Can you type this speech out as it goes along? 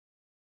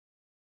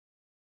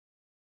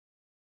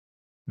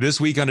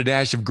This week on A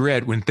Dash of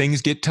Grit, when things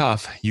get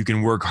tough, you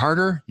can work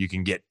harder, you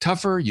can get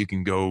tougher, you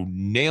can go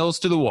nails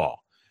to the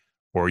wall,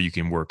 or you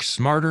can work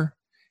smarter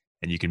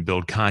and you can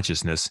build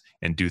consciousness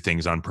and do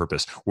things on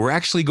purpose. We're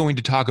actually going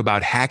to talk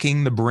about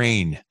hacking the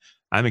brain.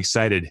 I'm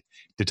excited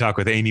to talk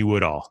with Amy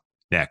Woodall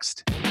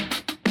next.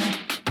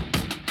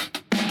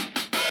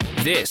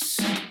 This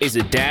is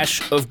A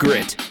Dash of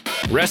Grit.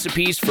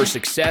 Recipes for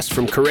success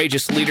from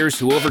courageous leaders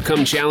who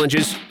overcome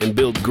challenges and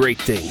build great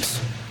things.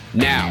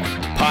 Now,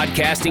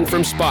 podcasting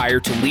from Spire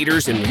to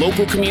leaders in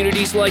local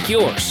communities like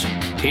yours,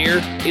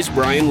 here is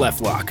Brian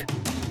Leflock.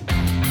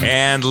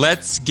 And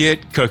let's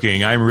get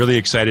cooking. I'm really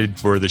excited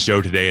for the show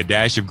today. A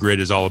Dash of Grit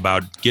is all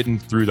about getting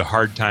through the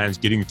hard times,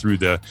 getting through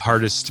the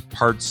hardest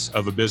parts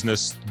of a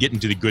business, getting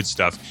to the good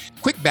stuff.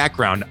 Quick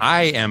background,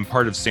 I am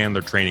part of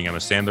Sandler Training. I'm a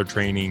Sandler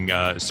Training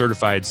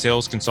certified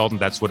sales consultant.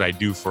 That's what I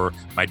do for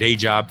my day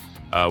job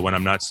when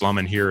I'm not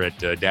slumming here at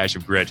Dash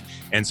of Grit.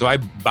 And so I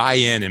buy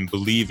in and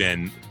believe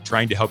in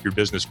trying to help your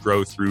business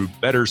grow through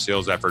better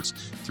sales efforts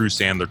through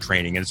Sandler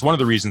Training. And it's one of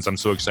the reasons I'm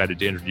so excited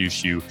to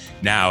introduce you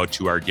now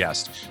to our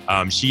guest.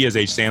 She is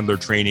a Sandler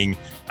Training,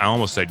 I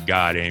almost said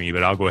God, Amy,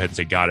 but I'll go ahead and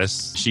say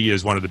goddess. She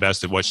is one of the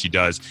best at what she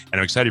does, and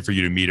I'm excited for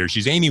you to meet her.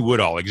 She's Amy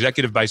Woodall,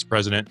 Executive Vice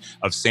President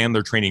of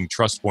Sandler Training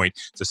Trustepointe.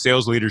 It's a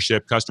sales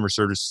leadership, customer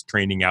service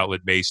training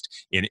outlet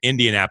based in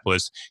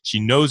Indianapolis. She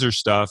knows her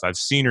stuff. I've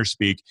seen her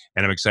speak,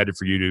 and I'm excited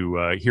for you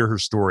to hear her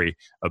story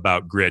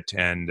about grit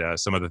and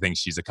some of the things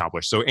she's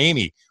accomplished. So,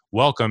 Amy,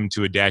 welcome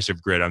to A Dash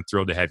of Grit. I'm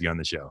thrilled to have you on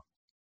the show.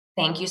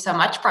 Thank you so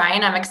much,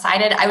 Brian. I'm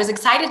excited. I was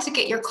excited to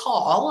get your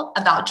call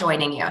about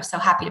joining you. So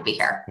happy to be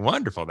here.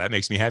 Wonderful. That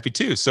makes me happy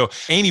too. So,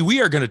 Amy,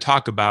 we are going to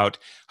talk about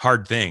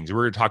hard things.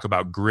 We're going to talk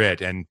about grit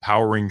and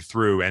powering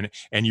through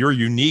and your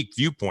unique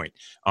viewpoint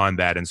on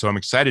that. And so I'm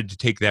excited to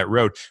take that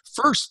road.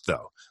 First,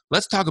 though,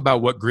 let's talk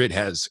about what grit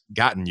has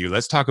gotten you.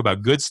 Let's talk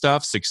about good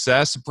stuff,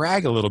 success.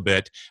 Brag a little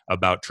bit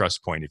about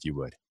Trustepointe, if you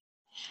would.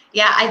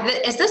 Yeah,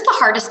 is this the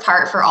hardest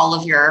part for all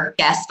of your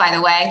guests, by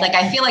the way? Like,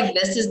 I feel like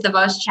this is the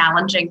most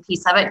challenging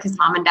piece of it because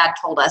mom and dad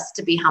told us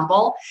to be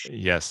humble.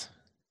 Yes.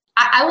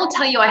 I will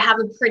tell you, I have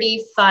a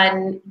pretty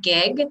fun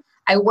gig.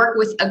 I work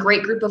with a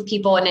great group of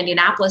people in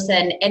Indianapolis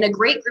and a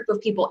great group of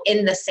people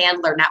in the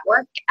Sandler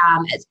network.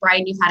 As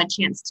Brian, you've had a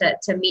chance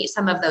to meet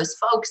some of those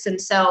folks.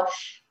 And so,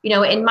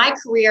 in my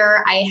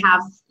career, I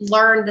have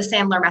learned the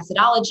Sandler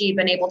methodology,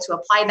 been able to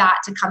apply that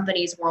to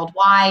companies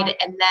worldwide,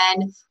 and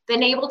then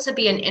been able to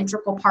be an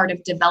integral part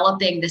of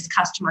developing this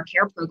customer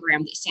care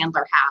program that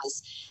Sandler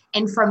has.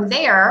 And from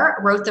there,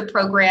 wrote the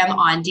program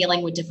on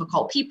dealing with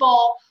difficult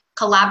people,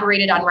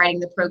 collaborated on writing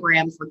the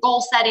program for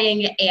goal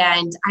setting,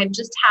 and I've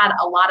just had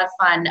a lot of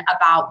fun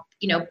about,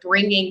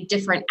 bringing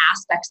different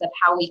aspects of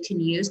how we can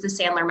use the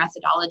Sandler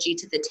methodology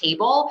to the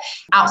table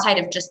outside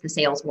of just the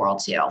sales world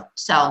too.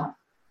 So.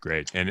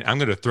 Great. And I'm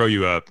going to throw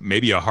you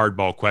maybe a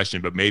hardball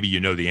question, but maybe you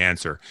know the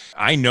answer.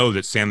 I know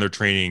that Sandler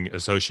Training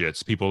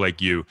Associates, people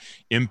like you,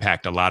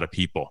 impact a lot of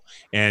people.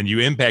 And you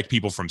impact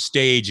people from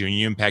stage and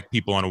you impact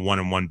people on a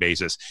one-on-one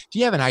basis. Do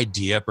you have an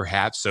idea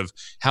perhaps of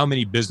how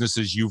many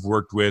businesses you've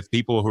worked with,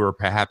 people who are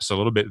perhaps a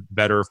little bit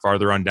better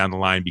farther on down the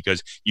line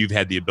because you've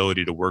had the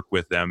ability to work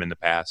with them in the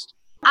past?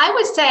 I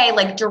would say,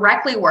 like,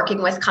 directly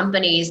working with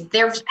companies,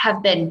 there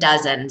have been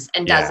dozens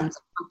and dozens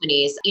of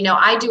companies.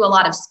 I do a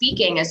lot of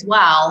speaking as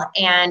well.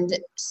 And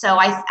so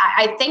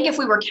I think if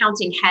we were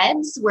counting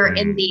heads, we're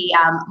in the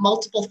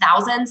multiple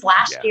thousands.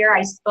 Last year,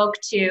 I spoke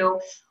to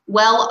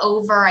well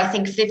over, I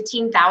think,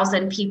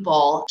 15,000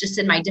 people just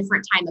in my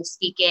different time of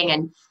speaking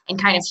and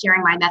kind of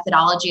sharing my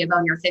methodology of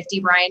Own Your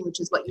 50, Brian, which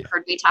is what you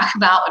heard me talk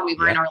about when we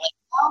were in Orlando.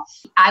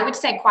 I would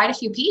say quite a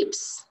few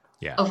peeps.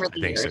 Yeah, I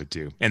think so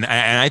too. And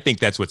I think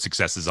that's what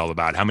success is all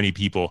about. How many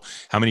people,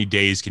 how many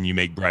days can you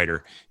make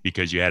brighter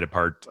because you had a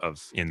part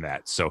in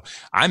that? So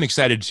I'm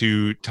excited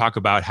to talk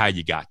about how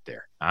you got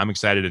there. I'm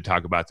excited to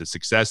talk about the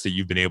success that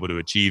you've been able to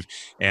achieve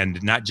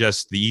and not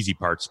just the easy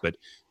parts, but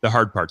the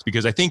hard parts.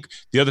 Because I think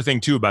the other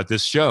thing too about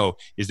this show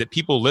is that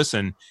people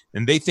listen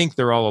and they think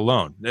they're all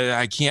alone.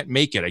 I can't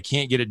make it. I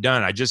can't get it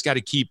done. I just got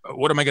to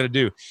what am I going to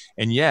do?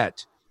 And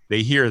yet,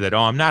 they hear that,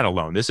 I'm not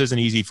alone. This isn't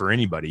easy for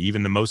anybody.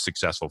 Even the most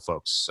successful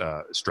folks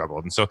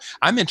struggled. And so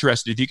I'm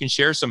interested if you can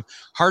share some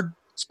hard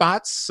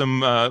spots,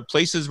 some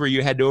places where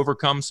you had to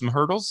overcome some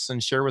hurdles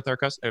and share with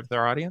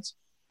our audience.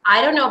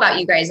 I don't know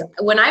about you guys.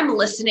 When I'm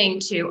listening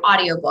to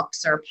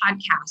audiobooks or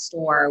podcasts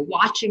or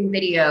watching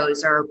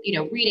videos or,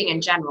 reading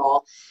in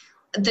general,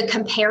 the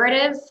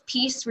comparative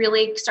piece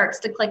really starts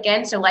to click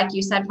in. So like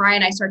you said,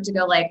 Brian, I start to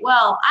go like,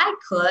 well, I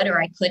could,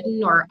 or I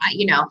couldn't, or,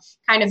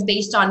 kind of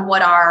based on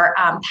what our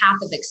path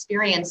of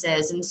experience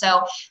is. And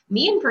so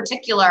me in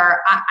particular,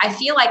 I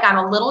feel like I'm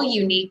a little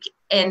unique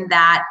in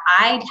that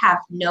I have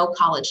no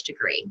college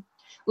degree,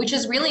 which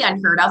is really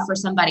unheard of for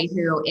somebody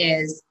who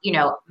is,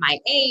 my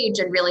age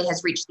and really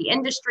has reached the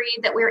industry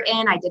that we're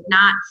in. I did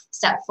not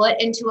step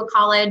foot into a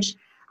college.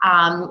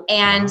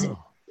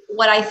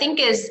 What I think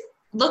is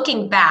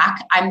looking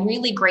back, I'm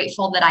really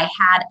grateful that I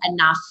had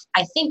enough,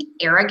 I think,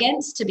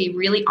 arrogance, to be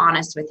really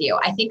honest with you.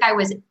 I think I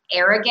was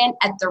arrogant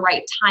at the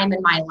right time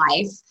in my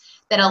life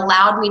that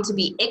allowed me to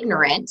be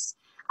ignorant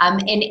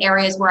in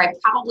areas where I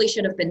probably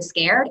should have been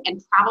scared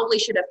and probably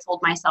should have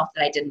told myself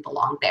that I didn't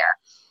belong there.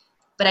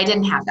 But I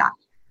didn't have that.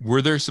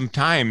 Were there some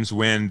times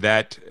when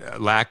that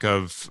lack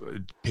of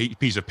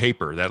piece of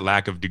paper, that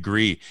lack of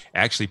degree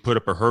actually put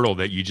up a hurdle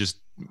that you just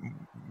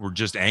were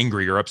just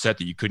angry or upset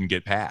that you couldn't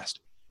get past?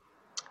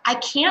 I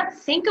can't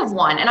think of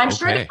one, and I'm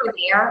sure that we're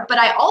there, but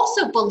I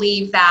also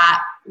believe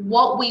that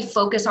what we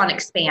focus on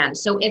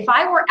expands. So if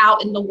I were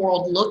out in the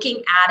world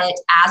looking at it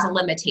as a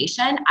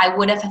limitation, I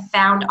would have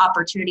found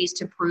opportunities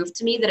to prove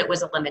to me that it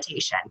was a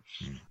limitation.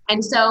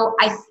 And so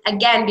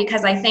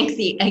because I think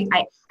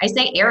I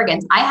say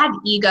arrogance, I had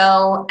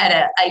ego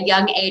at a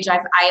young age. I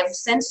have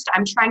sensed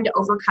I'm trying to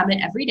overcome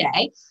it every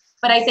day.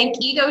 But I think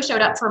ego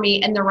showed up for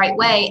me in the right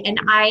way. And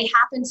I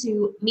happened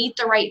to meet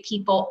the right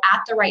people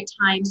at the right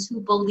times who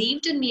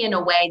believed in me in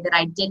a way that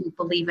I didn't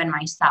believe in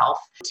myself.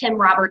 Tim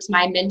Roberts,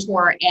 my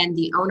mentor and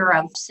the owner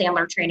of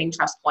Sandler Training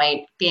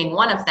Trustepointe, being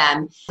one of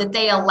them, that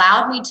they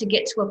allowed me to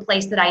get to a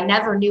place that I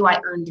never knew I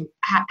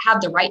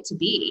had the right to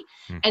be.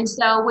 And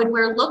so when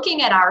we're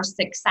looking at our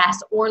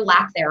success or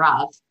lack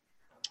thereof,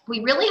 we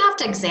really have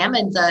to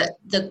examine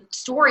the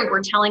story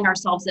we're telling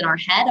ourselves in our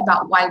head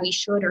about why we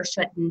should or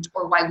shouldn't,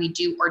 or why we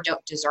do or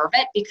don't deserve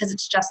it, because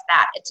it's just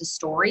that. It's a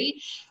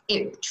story.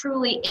 It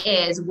truly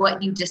is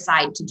what you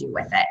decide to do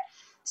with it.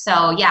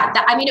 So yeah,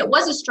 it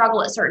was a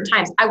struggle at certain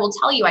times. I will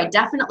tell you, I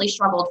definitely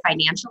struggled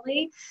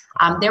financially.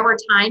 There were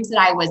times that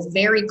I was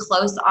very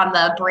close on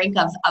the brink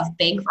of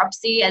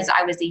bankruptcy as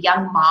I was a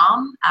young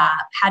mom,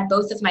 had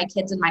both of my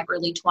kids in my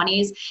early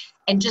 20s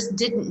and just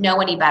didn't know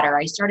any better.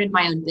 I started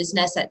my own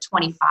business at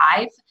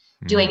 25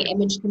 doing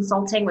image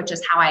consulting, which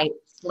is how I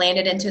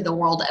landed into the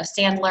world of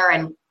Sandler.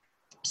 And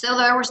so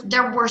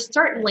there were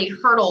certainly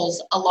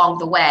hurdles along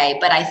the way,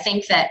 but I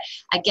think that,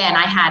 again,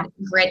 I had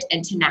grit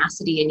and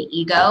tenacity and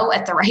ego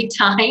at the right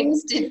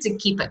times to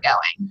keep it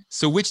going.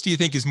 So which do you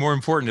think is more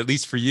important, at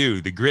least for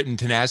you, the grit and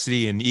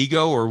tenacity and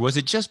ego, or was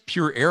it just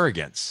pure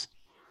arrogance?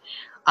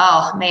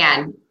 Oh,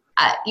 man.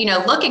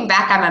 Looking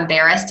back, I'm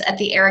embarrassed at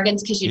the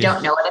arrogance because you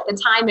don't know it at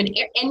the time.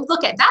 And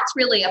look, that's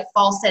really a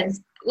false sense.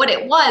 What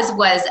it was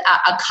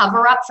a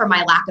cover up for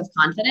my lack of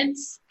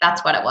confidence.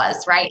 That's what it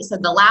was, right? So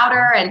the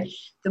louder and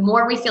the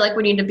more we feel like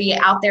we need to be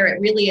out there, it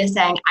really is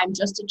saying, I'm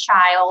just a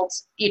child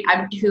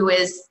who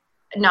is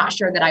not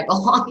sure that I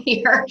belong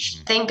here.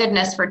 Thank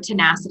goodness for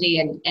tenacity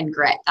and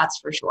grit. That's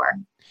for sure.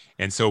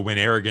 And so when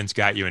arrogance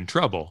got you in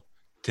trouble,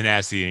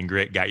 tenacity and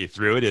grit got you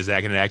through it. Is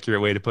that an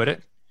accurate way to put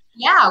it?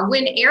 Yeah,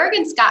 when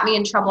arrogance got me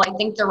in trouble, I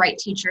think the right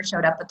teacher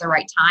showed up at the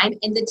right time.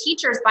 And the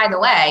teachers, by the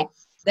way,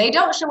 they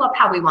don't show up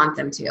how we want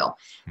them to.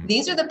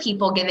 These are the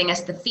people giving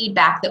us the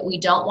feedback that we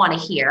don't want to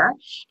hear.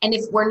 And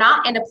if we're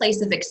not in a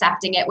place of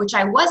accepting it, which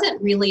I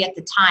wasn't really at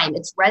the time,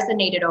 it's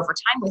resonated over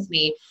time with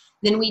me,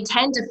 then we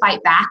tend to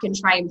fight back and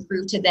try and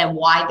prove to them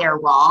why they're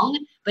wrong.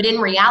 But in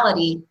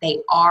reality, they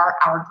are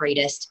our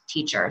greatest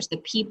teachers. The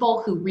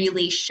people who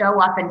really show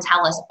up and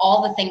tell us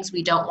all the things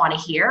we don't want to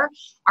hear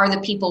are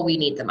the people we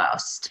need the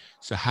most.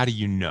 So how do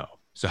you know?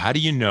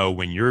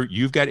 When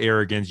you've got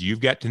arrogance, you've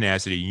got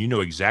tenacity, you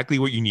know exactly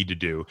what you need to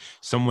do.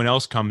 Someone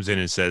else comes in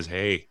and says,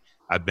 hey,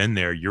 I've been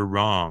there, you're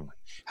wrong.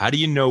 How do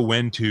you know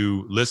when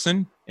to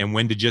listen and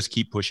when to just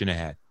keep pushing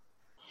ahead?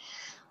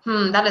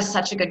 That is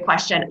such a good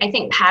question. I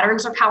think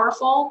patterns are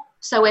powerful.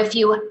 So if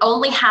you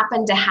only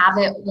happen to have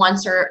it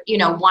once or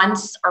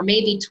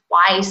maybe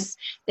twice,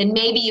 then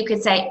maybe you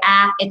could say,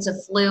 it's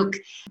a fluke.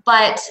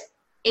 But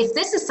if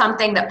this is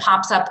something that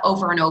pops up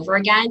over and over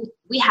again,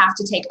 we have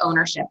to take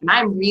ownership. And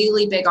I'm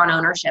really big on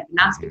ownership. And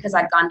that's because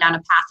I've gone down a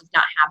path of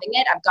not having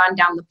it. I've gone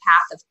down the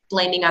path of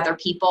blaming other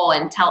people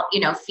and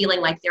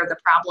feeling like they're the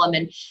problem.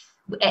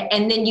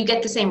 And then you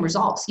get the same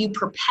results. You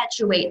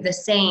perpetuate the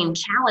same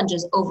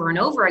challenges over and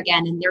over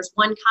again. And there's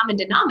one common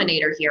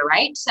denominator here,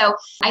 right? So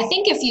I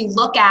think if you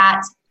look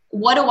at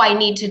what do I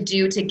need to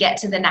do to get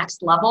to the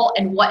next level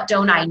and what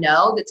don't I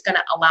know that's going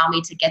to allow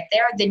me to get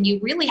there, then you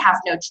really have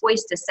no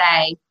choice to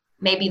say,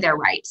 maybe they're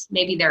right.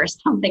 Maybe there is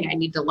something I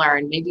need to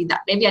learn. Maybe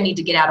I need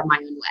to get out of my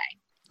own way.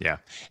 Yeah.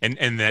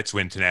 And that's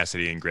when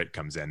tenacity and grit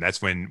comes in.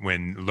 That's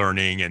when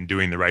learning and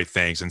doing the right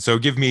things. And so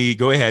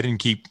go ahead and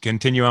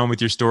continue on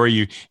with your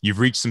story. You've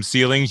reached some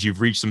ceilings,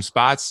 you've reached some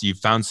spots, you've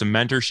found some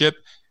mentorship.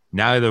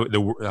 Now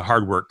the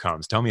hard work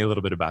comes. Tell me a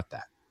little bit about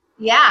that.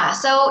 Yeah.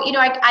 So,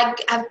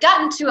 I've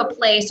gotten to a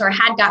place or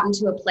had gotten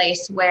to a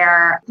place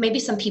where maybe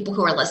some people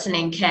who are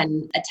listening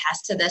can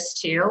attest to this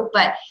too,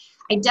 but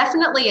I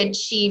definitely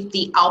achieved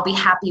the I'll be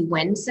happy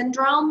when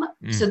syndrome.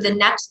 So the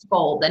next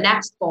goal. And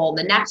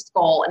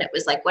it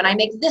was like, when I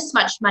make this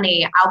much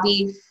money,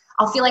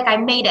 I'll feel like I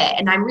made it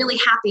and I'm really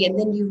happy. And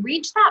then you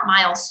reach that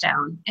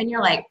milestone and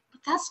you're like,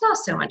 but that's not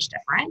so much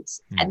different.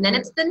 And then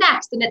it's the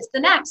next and it's the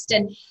next.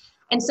 And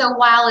And so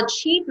while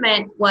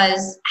achievement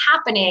was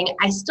happening,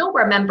 I still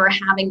remember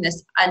having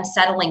this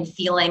unsettling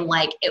feeling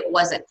like it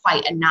wasn't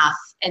quite enough.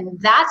 And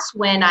that's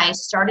when I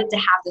started to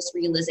have this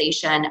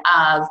realization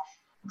of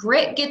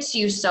grit gets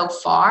you so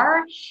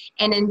far.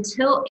 And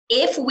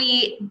if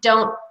we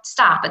don't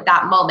stop at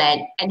that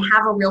moment and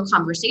have a real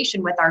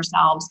conversation with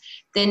ourselves,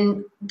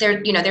 then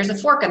there's a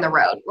fork in the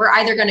road. We're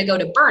either going to go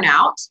to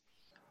burnout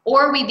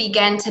or we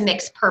begin to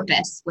mix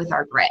purpose with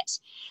our grit.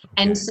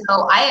 And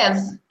so I have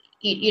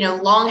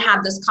long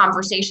had this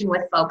conversation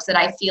with folks that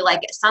I feel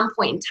like at some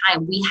point in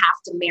time, we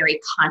have to marry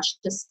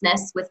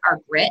consciousness with our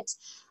grit.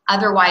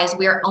 Otherwise,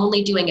 we're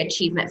only doing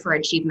achievement for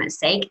achievement's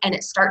sake, and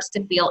it starts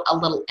to feel a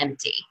little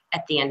empty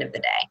at the end of the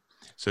day.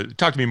 So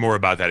talk to me more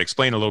about that.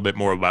 Explain a little bit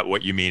more about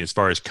what you mean as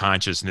far as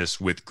consciousness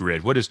with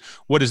grit. What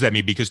does that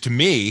mean? Because to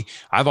me,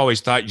 I've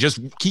always thought just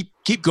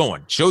keep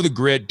going. Show the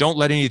grit. Don't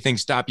let anything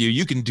stop you.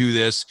 You can do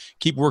this.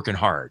 Keep working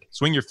hard.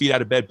 Swing your feet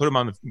out of bed, put them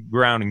on the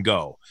ground and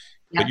go.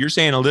 Yep. But you're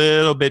saying a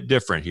little bit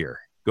different here.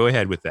 Go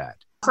ahead with that.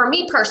 For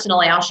me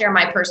personally, I'll share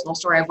my personal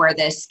story of where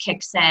this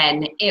kicks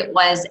in. It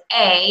was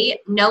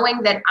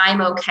knowing that I'm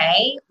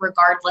okay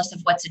regardless of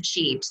what's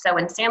achieved. So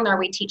in Sandler,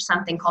 we teach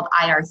something called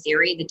IR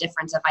theory, the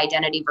difference of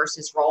identity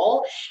versus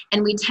role.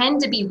 And we tend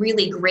to be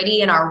really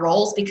gritty in our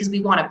roles because we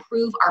want to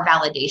prove our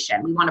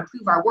validation. We want to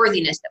prove our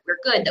worthiness, that we're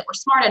good, that we're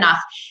smart enough.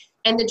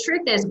 And the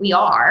truth is we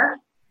are,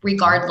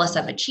 regardless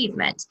of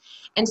achievement.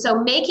 And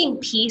so making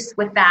peace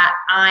with that,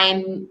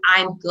 I'm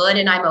good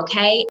and I'm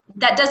okay,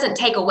 that doesn't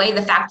take away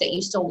the fact that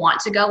you still want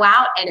to go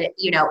out and,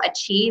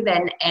 achieve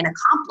and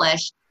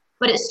accomplish,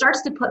 but it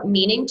starts to put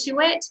meaning to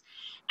it.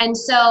 And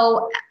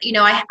so,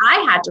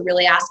 I had to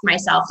really ask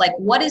myself, like,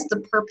 what is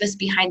the purpose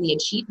behind the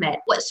achievement?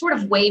 What sort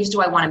of waves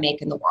do I want to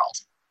make in the world?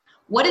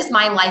 What is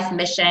my life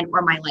mission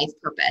or my life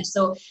purpose?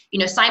 So,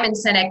 Simon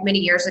Sinek many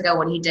years ago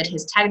when he did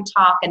his TED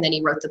Talk and then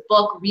he wrote the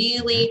book,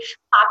 really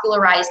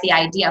popularized the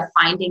idea of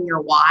finding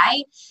your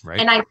why. Right.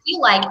 And I feel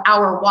like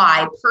our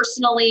why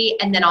personally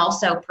and then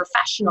also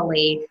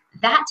professionally,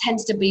 that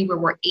tends to be where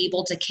we're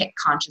able to kick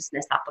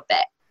consciousness up a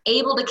bit,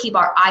 able to keep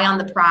our eye on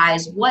the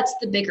prize. What's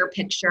the bigger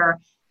picture?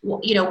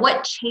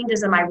 What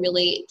changes am I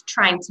really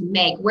trying to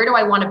make? Where do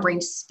I want to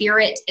bring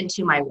spirit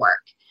into my work?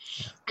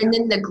 And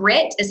then the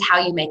grit is how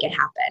you make it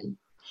happen.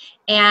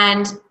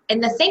 And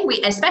the thing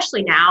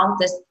especially now,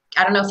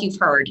 I don't know if you've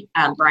heard,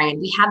 Brian,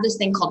 we have this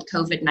thing called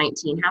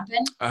COVID-19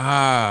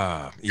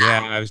 happen.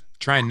 Yeah, I was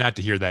trying not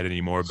to hear that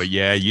anymore, but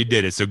yeah, you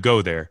did it. So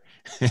go there.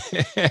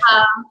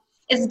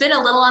 It's been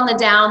a little on the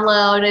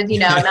download and,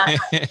 not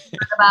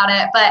about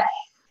it, but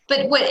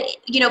what,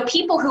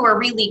 people who are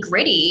really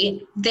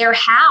gritty, their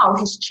how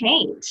has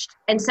changed.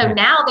 And so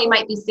now they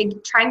might be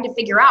trying to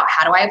figure out,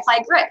 how do I apply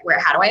grit?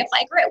 How do I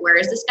apply grit? Where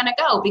is this going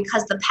to go?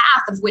 Because the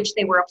path of which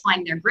they were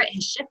applying their grit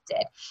has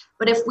shifted.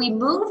 But if we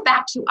move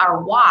back to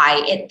our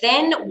why, it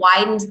then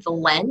widens the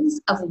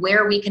lens of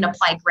where we can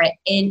apply grit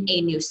in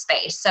a new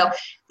space. So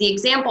the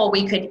example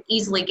we could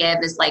easily give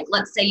is like,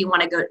 let's say you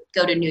want to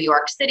go to New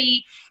York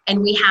City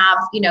and we have,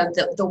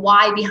 the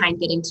why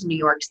behind getting to New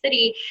York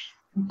City,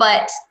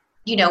 but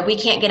we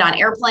can't get on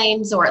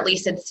airplanes, or at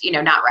least it's,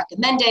 not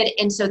recommended.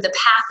 And so the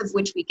path of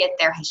which we get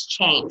there has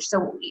changed.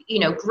 So,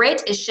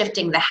 grit is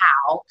shifting the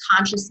how,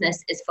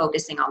 consciousness is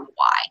focusing on the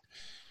why.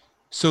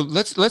 So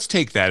let's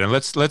take that and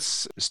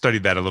let's study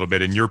that a little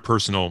bit in your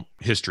personal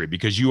history,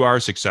 because you are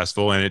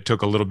successful and it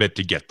took a little bit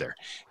to get there.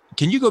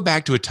 Can you go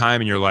back to a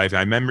time in your life? I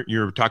remember you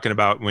were talking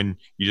about when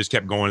you just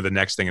kept going to the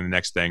next thing and the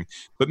next thing,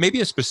 but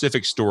maybe a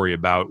specific story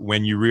about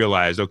when you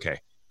realized, okay,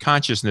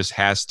 consciousness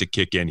has to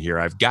kick in here.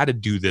 I've got to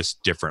do this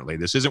differently.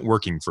 This isn't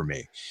working for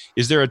me.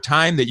 Is there a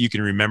time that you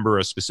can remember,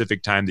 a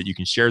specific time that you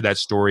can share that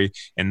story,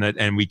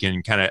 and we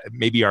can kind of,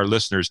 maybe our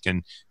listeners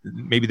can,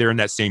 maybe they're in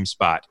that same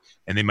spot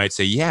and they might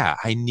say, yeah,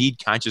 I need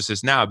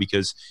consciousness now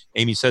because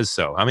Amy says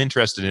so. I'm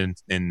interested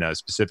in a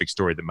specific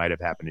story that might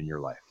have happened in your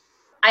life.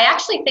 I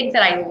actually think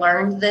that I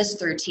learned this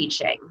through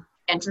teaching,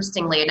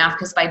 interestingly enough,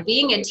 because by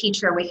being a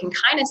teacher, we can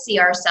kind of see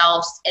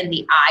ourselves in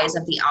the eyes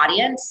of the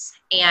audience.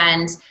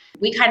 And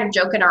we kind of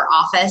joke in our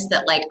office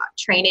that like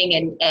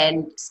training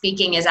and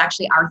speaking is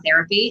actually our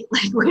therapy.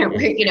 Like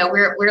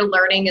we're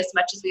learning as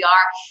much as we are.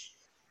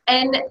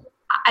 And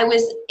I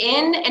was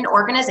in an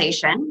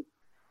organization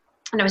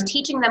and I was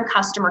teaching them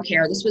customer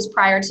care. This was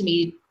prior to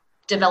me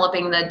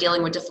developing the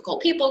Dealing with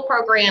Difficult People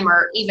program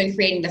or even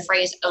creating the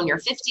phrase Own Your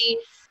 50.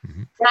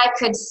 Mm-hmm. And I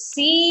could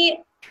see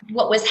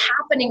what was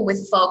happening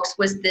with folks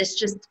was this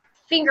just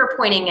finger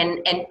pointing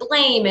and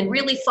blame and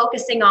really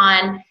focusing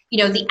on,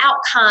 the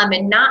outcome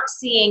and not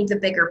seeing the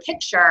bigger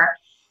picture.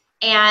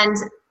 And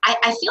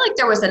I feel like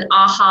there was an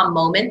aha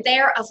moment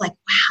there of like,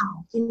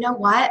 wow, you know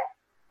what?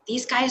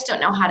 These guys don't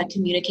know how to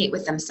communicate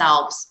with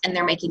themselves and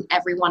they're making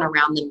everyone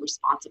around them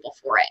responsible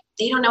for it.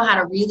 They don't know how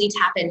to really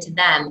tap into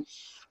them.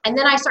 And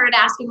then I started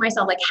asking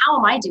myself, like, how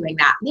am I doing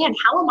that? Man,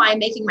 how am I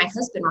making my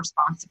husband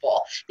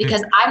responsible?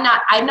 Because I'm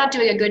not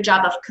doing a good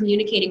job of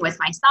communicating with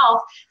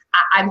myself.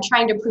 I'm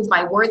trying to prove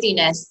my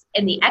worthiness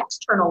in the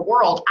external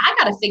world. I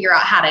got to figure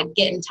out how to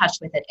get in touch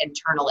with it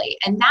internally.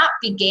 And that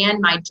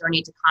began my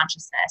journey to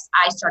consciousness.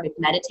 I started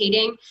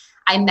meditating.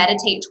 I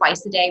meditate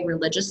twice a day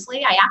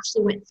religiously. I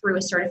actually went through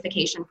a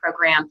certification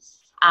program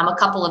a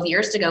couple of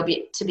years ago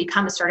to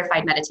become a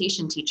certified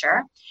meditation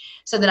teacher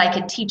so that I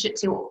could teach it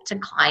to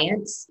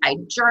clients. I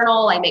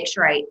journal, I make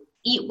sure I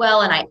eat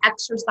well, and I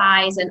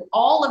exercise. And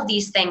all of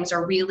these things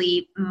are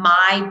really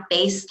my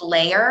base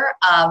layer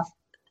of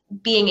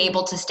being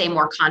able to stay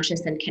more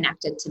conscious and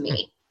connected to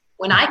me.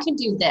 When I can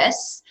do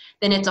this,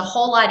 then it's a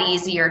whole lot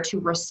easier to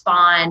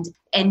respond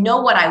and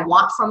know what I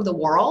want from the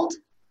world.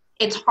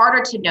 It's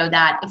harder to know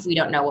that if we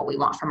don't know what we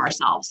want from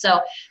ourselves.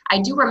 So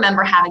I do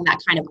remember having that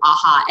kind of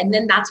aha. And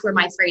then that's where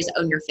my phrase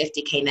 "own your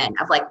 50" came in,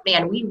 of like,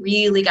 man, we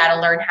really got to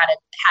learn how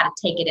to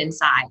take it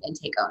inside and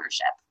take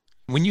ownership.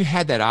 When you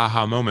had that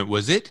aha moment,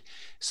 was it,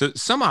 so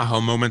some aha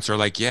moments are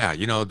like, yeah,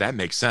 that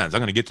makes sense. I'm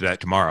going to get to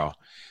that tomorrow.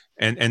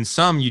 And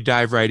some you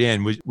dive right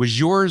in. Was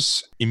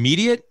yours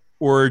immediate,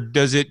 or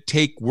does it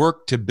take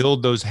work to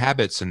build those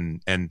habits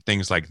and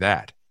things like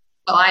that?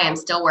 Oh, I am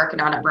still working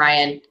on it,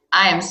 Brian.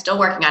 I am still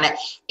working on it.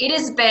 It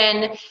has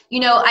been,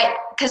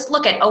 because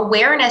look at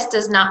awareness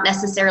does not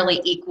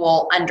necessarily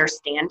equal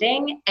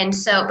understanding. And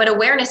so, but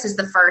awareness is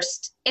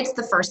it's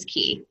the first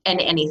key in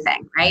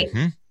anything, right?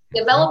 Mm-hmm.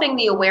 Developing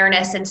the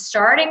awareness and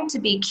starting to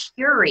be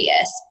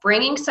curious,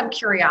 bringing some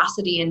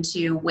curiosity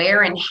into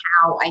where and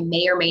how I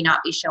may or may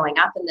not be showing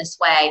up in this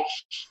way.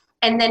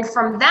 And then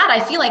from that, I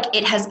feel like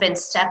it has been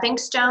stepping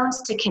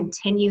stones to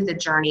continue the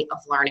journey of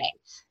learning.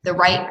 The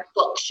right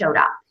book showed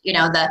up,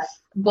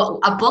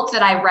 a book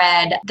that I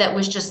read that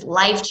was just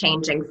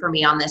life-changing for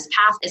me on this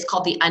path is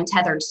called The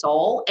Untethered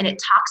Soul. And it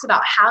talks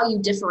about how you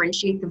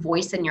differentiate the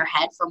voice in your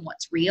head from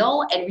what's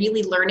real and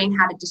really learning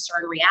how to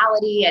discern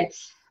reality. And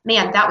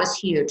man, that was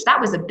huge. That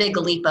was a big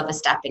leap of a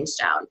stepping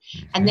stone.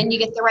 And then you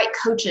get the right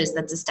coaches,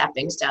 that's a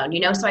stepping stone,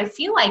 so I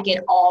feel like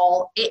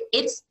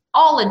it's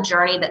all a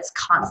journey that's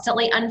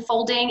constantly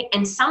unfolding.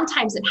 And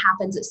sometimes it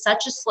happens at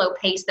such a slow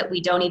pace that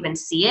we don't even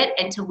see it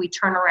until we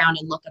turn around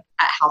and look at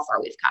how far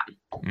we've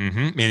come.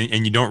 Mm-hmm.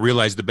 And you don't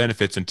realize the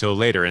benefits until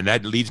later. And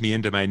that leads me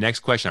into my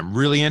next question. I'm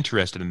really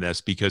interested in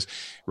this because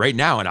right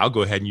now, and I'll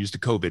go ahead and use the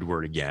COVID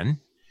word again.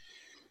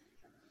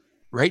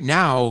 Right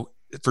now,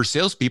 for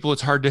salespeople,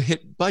 it's hard to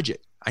hit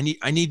budget.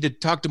 I need to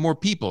talk to more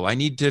people. I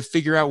need to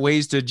figure out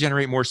ways to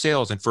generate more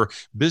sales. And for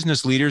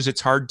business leaders, it's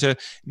hard to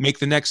make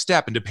the next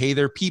step and to pay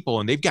their people.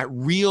 And they've got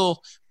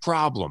real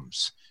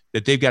problems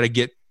that they've got to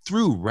get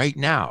through right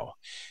now.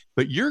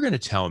 But you're going to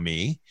tell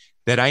me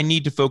that I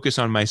need to focus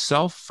on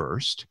myself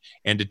first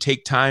and to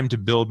take time to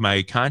build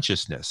my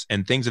consciousness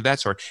and things of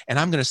that sort. And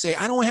I'm going to say,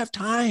 I don't have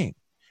time.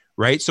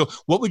 Right? So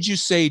what would you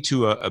say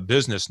to a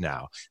business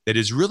now that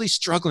is really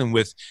struggling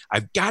with,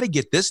 I've got to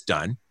get this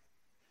done,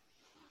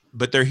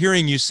 but they're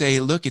hearing you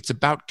say, look, it's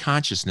about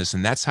consciousness,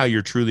 and that's how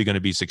you're truly going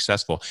to be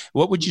successful.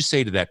 What would you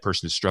say to that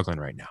person who's struggling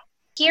right now?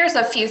 Here's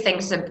a few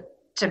things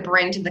to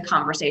bring to the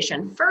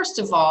conversation. First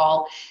of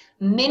all,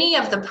 many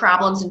of the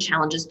problems and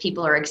challenges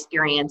people are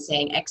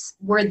experiencing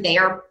were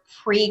there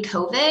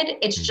pre-COVID.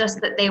 It's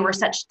just that they were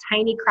such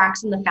tiny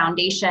cracks in the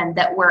foundation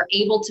that were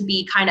able to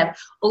be kind of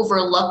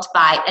overlooked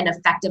by an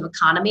effective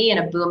economy and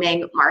a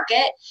booming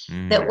market,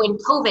 that when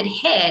COVID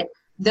hit,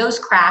 those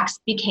cracks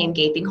became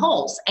gaping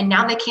holes, and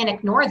now they can't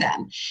ignore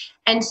them.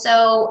 And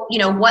so,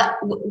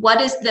 what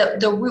is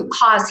the root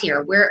cause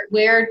here?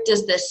 Where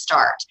does this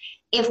start?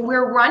 If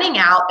we're running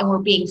out and we're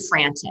being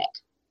frantic,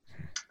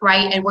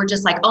 right? And we're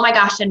just like, oh my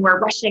gosh, and we're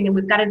rushing and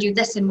we've got to do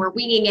this and we're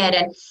winging it.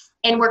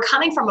 And we're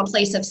coming from a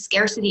place of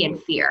scarcity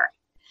and fear.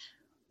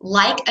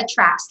 Like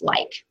attracts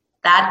like.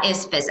 That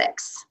is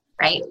physics,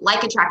 right?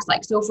 Like attracts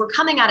like. So if we're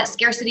coming out at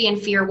scarcity and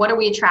fear, what are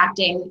we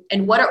attracting?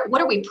 And what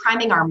are we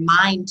priming our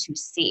mind to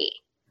see?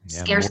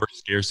 Yeah, more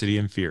scarcity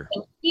and fear.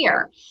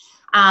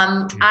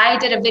 I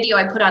did a video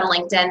I put on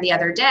LinkedIn the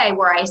other day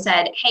where I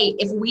said, hey,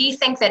 if we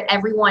think that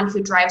everyone who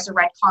drives a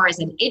red car is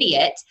an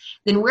idiot,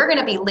 then we're going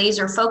to be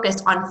laser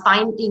focused on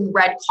finding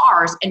red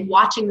cars and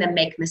watching them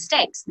make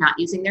mistakes, not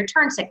using their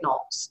turn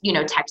signals,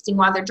 texting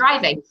while they're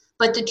driving.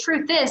 But the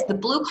truth is the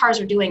blue cars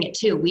are doing it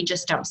too. We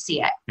just don't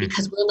see it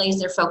because we're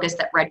laser focused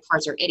that red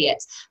cars are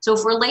idiots. So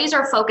if we're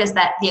laser focused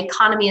that the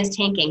economy is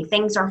tanking,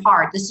 things are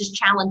hard, this is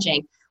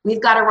challenging,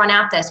 we've got to run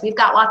at this, we've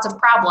got lots of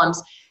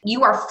problems,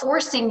 you are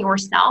forcing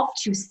yourself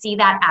to see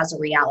that as a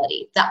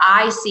reality. The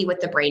eye see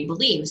what the brain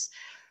believes.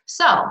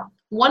 So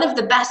one of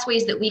the best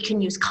ways that we can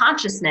use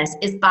consciousness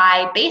is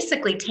by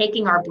basically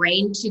taking our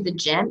brain to the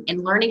gym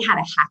and learning how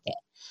to hack it.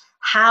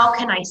 How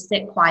can I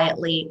sit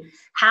quietly?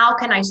 How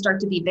can I start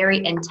to be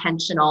very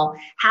intentional?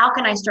 How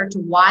can I start to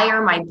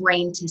wire my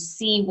brain to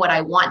see what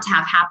I want to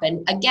have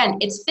happen? Again,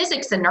 it's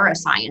physics and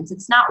neuroscience.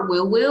 It's not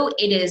woo-woo.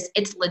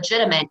 It's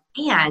legitimate.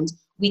 And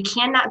we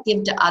cannot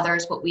give to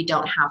others what we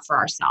don't have for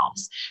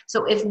ourselves.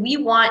 So if we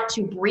want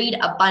to breed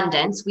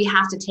abundance, we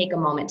have to take a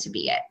moment to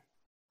be it.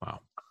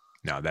 Wow.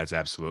 No, that's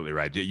absolutely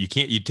right. You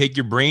take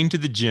your brain to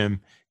the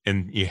gym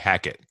and you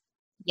hack it.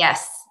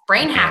 Yes.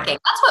 Brain hacking.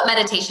 That's what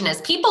meditation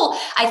is. People,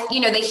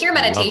 they hear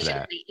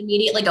meditation, they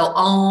immediately go,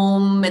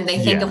 and they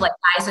think of like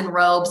guys in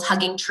robes,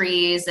 hugging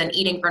trees and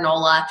eating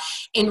granola.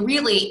 And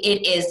really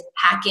it is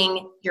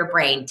hacking your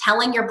brain,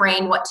 telling your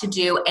brain what to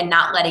do and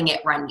not letting it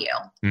run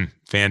you.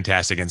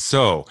 Fantastic. And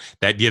so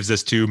that gives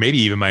us to maybe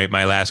even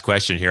my last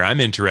question here.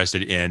 I'm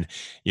interested in,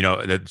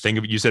 the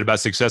thing you said about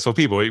successful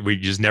people. We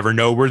just never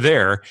know we're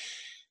there.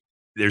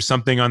 There's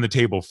something on the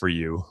table for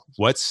you.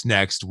 What's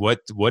next? What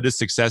does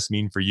success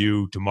mean for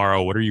you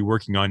tomorrow? What are you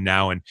working on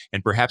now? And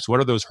perhaps what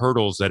are those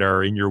hurdles that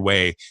are in your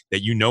way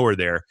that are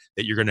there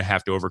that you're going to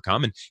have to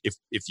overcome? And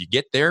if you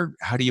get there,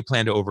 how do you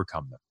plan to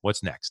overcome them?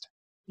 What's next?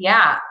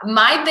 Yeah.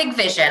 My big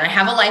vision, I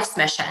have a life's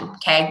mission.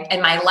 Okay.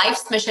 And my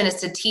life's mission is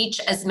to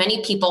teach as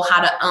many people how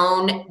to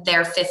own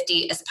their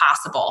 50 as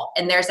possible.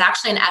 And there's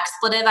actually an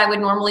expletive I would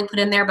normally put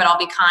in there, but I'll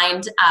be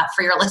kind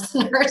for your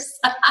listeners.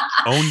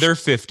 Own their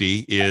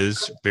 50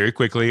 is very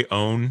quickly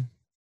own.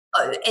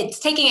 It's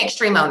taking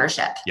extreme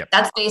ownership. Yep.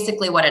 That's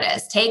basically what it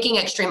is. Taking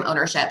extreme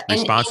ownership.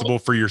 Responsible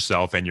for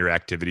yourself and your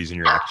activities and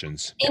your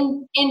actions.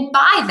 And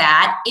by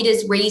that, it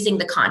is raising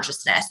the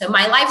consciousness. So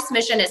my life's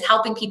mission is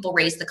helping people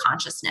raise the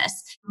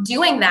consciousness.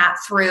 Doing that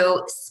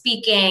through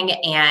speaking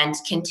and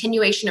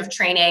continuation of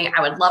training.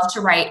 I would love to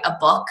write a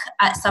book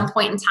at some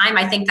point in time.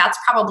 I think that's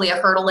probably a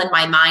hurdle in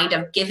my mind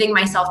of giving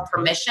myself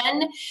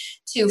permission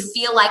to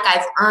feel like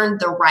I've earned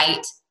the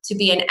right to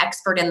be an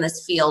expert in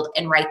this field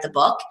and write the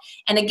book.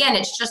 And again,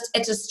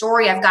 it's a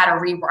story I've got to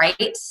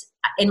rewrite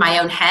in my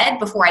own head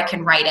before I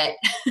can write it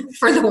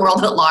for the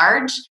world at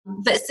large.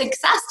 But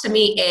success to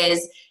me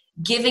is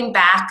giving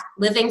back,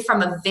 living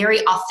from a very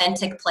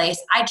authentic place.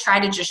 I try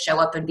to just show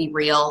up and be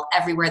real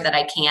everywhere that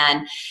I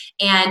can.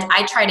 And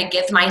I try to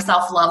give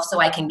myself love so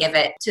I can give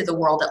it to the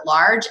world at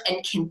large,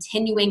 and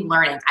continuing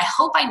learning. I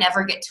hope I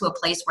never get to a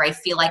place where I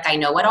feel like I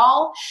know it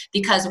all,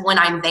 because when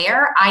I'm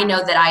there, I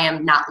know that I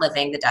am not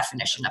living the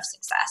definition of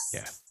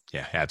success.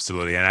 Yeah,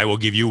 absolutely. And I will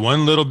give you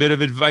one little bit of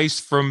advice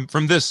from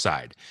this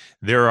side.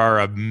 There are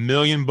 1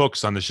 million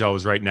books on the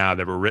shelves right now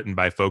that were written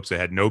by folks that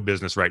had no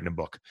business writing a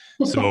book.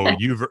 So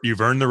you've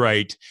earned the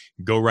right.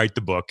 Go write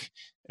the book,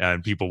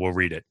 and people will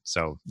read it.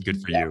 So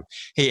good for you.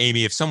 Hey,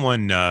 Amy, if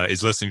someone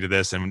is listening to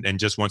this and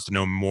just wants to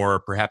know more,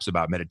 perhaps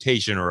about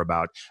meditation or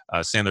about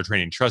Sandler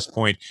Training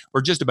Trustepointe,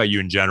 or just about you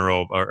in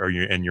general, or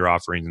your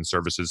offerings and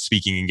services,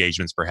 speaking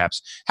engagements,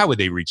 perhaps, how would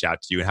they reach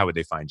out to you and how would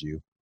they find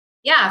you?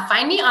 Yeah,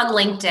 find me on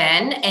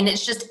LinkedIn, and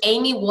it's just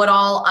Amy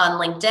Woodall on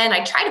LinkedIn.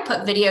 I try to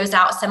put videos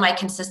out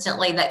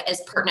semi-consistently that is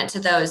pertinent to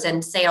those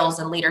in sales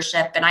and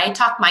leadership. And I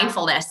talk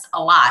mindfulness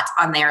a lot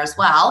on there as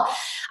well.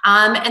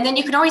 And then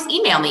you can always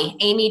email me,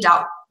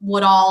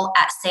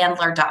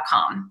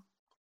 amy.woodall@sandler.com.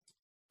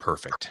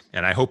 Perfect.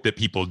 And I hope that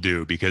people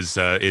do, because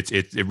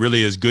it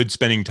really is good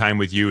spending time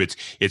with you.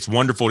 It's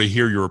wonderful to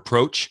hear your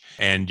approach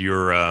and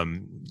your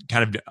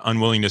kind of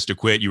unwillingness to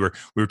quit. We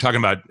were talking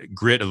about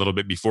grit a little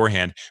bit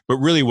beforehand, but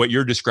really what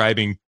you're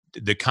describing,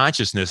 the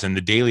consciousness and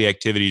the daily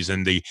activities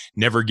and the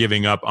never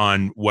giving up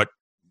on what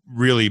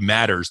really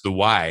matters, the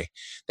why,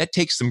 that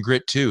takes some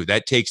grit too.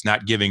 That takes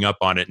not giving up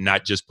on it, and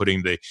not just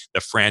putting the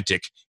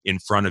frantic in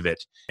front of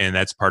it. And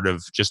that's part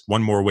of just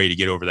one more way to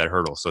get over that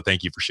hurdle. So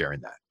thank you for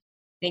sharing that.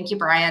 Thank you,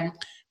 Brian.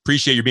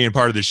 Appreciate you being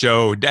part of the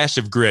show. Dash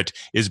of Grit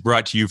is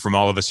brought to you from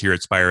all of us here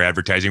at Spire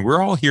Advertising.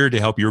 We're all here to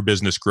help your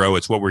business grow.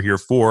 It's what we're here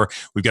for.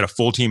 We've got a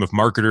full team of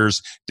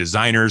marketers,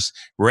 designers.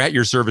 We're at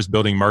your service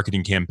building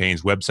marketing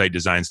campaigns, website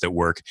designs that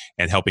work,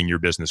 and helping your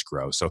business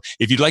grow. So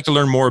if you'd like to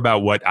learn more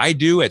about what I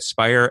do at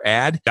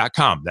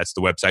spiread.com, that's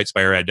the website,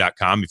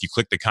 spiread.com. If you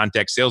click the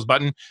contact sales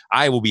button,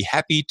 I will be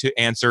happy to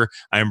answer.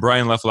 I am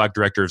Brian Lefelock,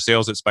 Director of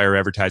Sales at Spire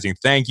Advertising.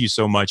 Thank you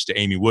so much to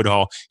Amy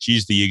Woodall.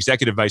 She's the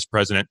Executive Vice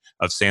President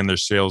of Sandler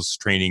Sales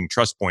Training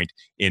Trustepointe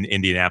in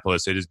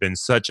Indianapolis. It has been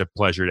such a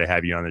pleasure to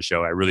have you on the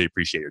show. I really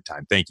appreciate your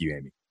time. Thank you,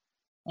 Amy.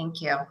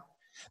 Thank you.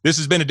 This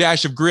has been A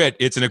Dash of Grit.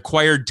 It's an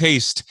acquired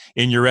taste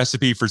in your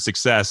recipe for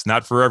success.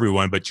 Not for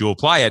everyone, but you'll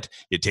apply it.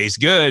 It tastes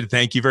good.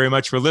 Thank you very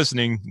much for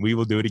listening. We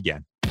will do it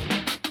again.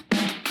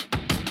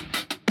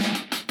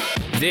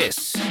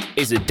 This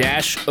is A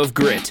Dash of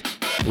Grit.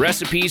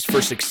 Recipes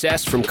for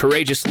success from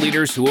courageous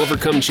leaders who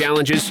overcome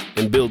challenges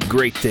and build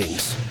great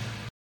things.